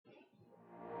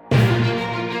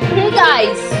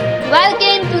guys,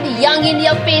 welcome to the Young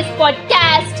India Face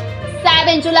podcast,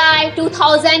 7 July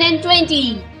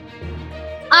 2020.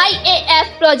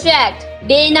 IAF project,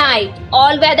 day-night,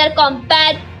 all-weather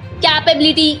combat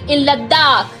capability in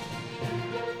Ladakh.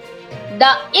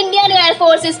 The Indian Air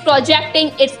Force is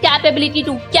projecting its capability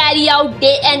to carry out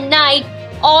day and night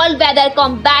all-weather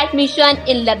combat mission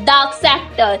in Ladakh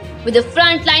sector with the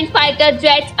frontline fighter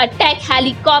jets, attack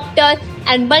helicopter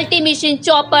and multi-mission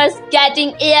choppers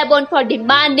getting airborne for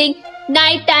demanding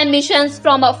nighttime missions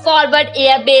from a forward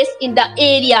air base in the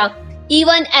area,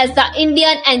 even as the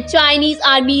Indian and Chinese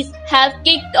armies have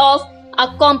kicked off a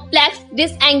complex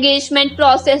disengagement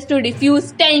process to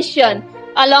diffuse tension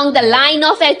along the line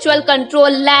of actual control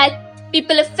led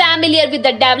people familiar with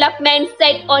the development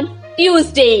said on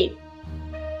Tuesday.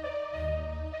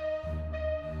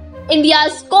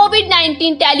 India's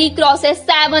COVID-19 tally crosses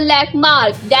 7 lakh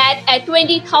mark, that at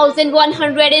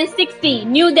 20,160,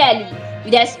 New Delhi.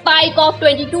 With a spike of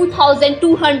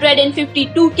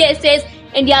 22,252 cases,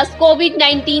 India's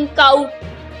COVID-19 count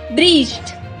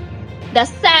breached the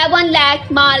 7 lakh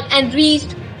mark and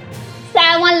reached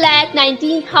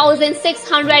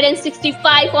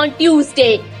 7,19,665 on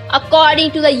Tuesday,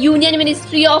 according to the Union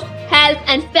Ministry of Health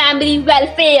and Family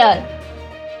Welfare.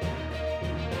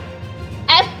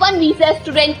 F1 visa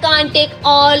student can't take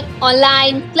all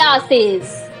online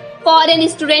classes. Foreign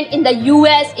students in the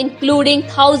US, including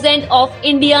thousands of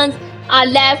Indians, are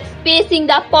left facing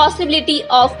the possibility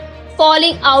of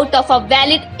falling out of a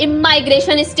valid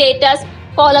immigration status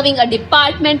following a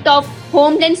Department of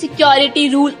Homeland Security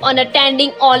rule on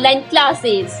attending online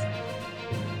classes.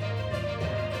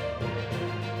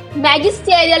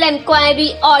 Magisterial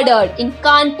inquiry ordered in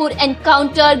Kanpur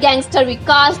encounter gangster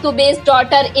Vikas Dubey's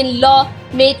daughter-in-law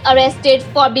made arrested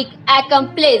for big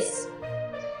accomplice.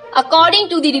 According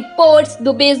to the reports,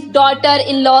 Dubey's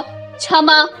daughter-in-law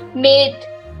Chama maid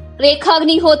Rekha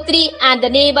Agnihotri and the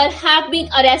neighbor have been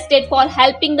arrested for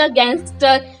helping the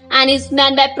gangster and his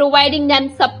men by providing them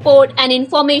support and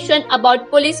information about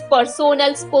police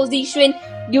personnel's position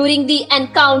during the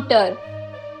encounter.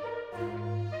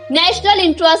 National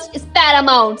interest is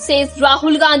paramount, says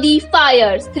Rahul Gandhi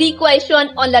fires 3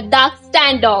 questions on Ladakh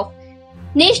standoff.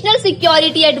 National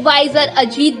Security Advisor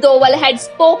Ajit Doval had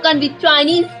spoken with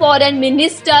Chinese Foreign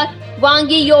Minister Wang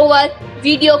Yi over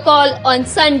video call on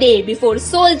Sunday before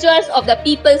soldiers of the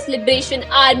People's Liberation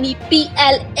Army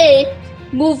PLA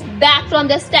moved back from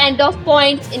the standoff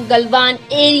points in Galwan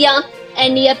area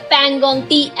and near Pangong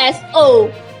TSO.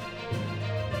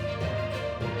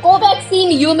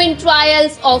 Covaxin human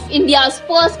trials of India's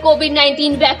first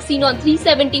COVID-19 vaccine on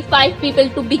 375 people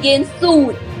to begin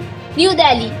soon. New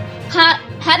Delhi.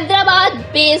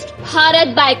 Hyderabad-based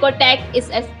Bharat Biotech is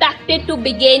expected to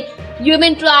begin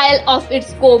human trial of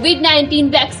its COVID-19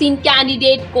 vaccine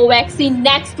candidate Covaxin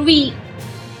next week.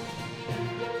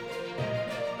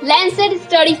 Lancet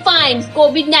study finds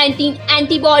COVID-19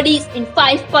 antibodies in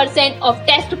 5% of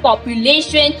test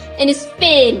population in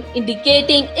Spain,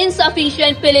 indicating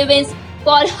insufficient prevalence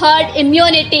for herd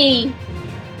immunity.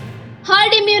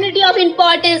 Herd immunity of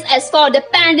importance as for the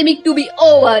pandemic to be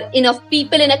over. Enough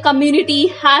people in a community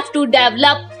have to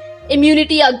develop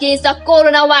immunity against the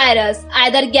coronavirus,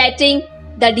 either getting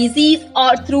the disease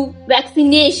or through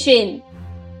vaccination.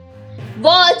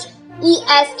 Watch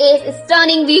ESA's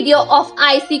stunning video of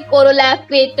icy coral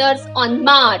craters on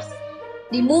Mars.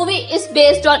 The movie is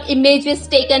based on images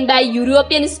taken by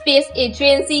European Space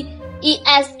Agency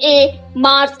ESA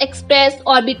Mars Express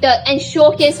orbiter and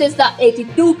showcases the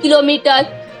 82-kilometer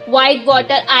wide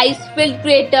water ice-filled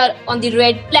crater on the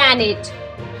red planet.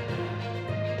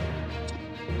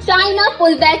 China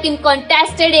pullback in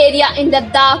contested area in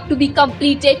Ladakh to be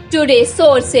completed today.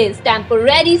 Sources: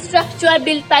 temporary structure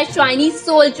built by Chinese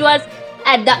soldiers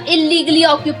at the illegally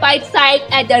occupied site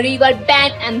at the river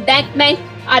band embankment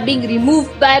are being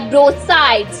removed by both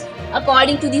sides,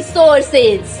 according to the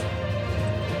sources.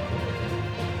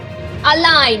 A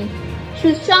line: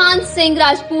 Sushant Singh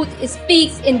Rajput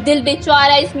speaks in Dil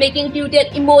Bechara is making Twitter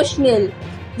emotional.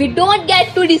 We don't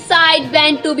get to decide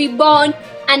when to be born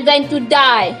and when to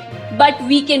die, but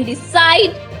we can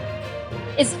decide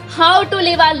is how to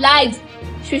live our lives,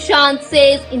 Sushant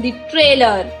says in the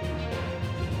trailer.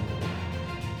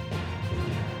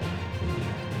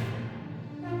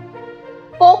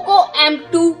 Poco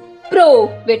M2 Pro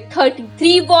with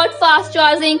 33-watt fast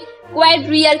charging quad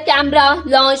rear camera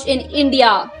launched in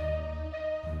India.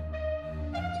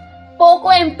 Poco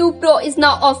M2 Pro is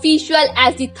now official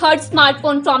as the third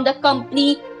smartphone from the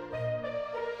company.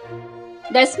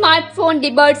 The smartphone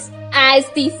debuts as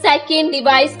the second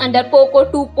device under Poco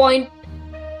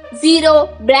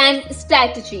 2.0 brand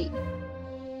strategy.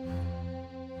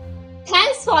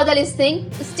 Thanks for the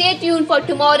listening. Stay tuned for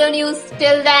tomorrow news.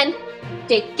 Till then,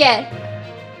 take care.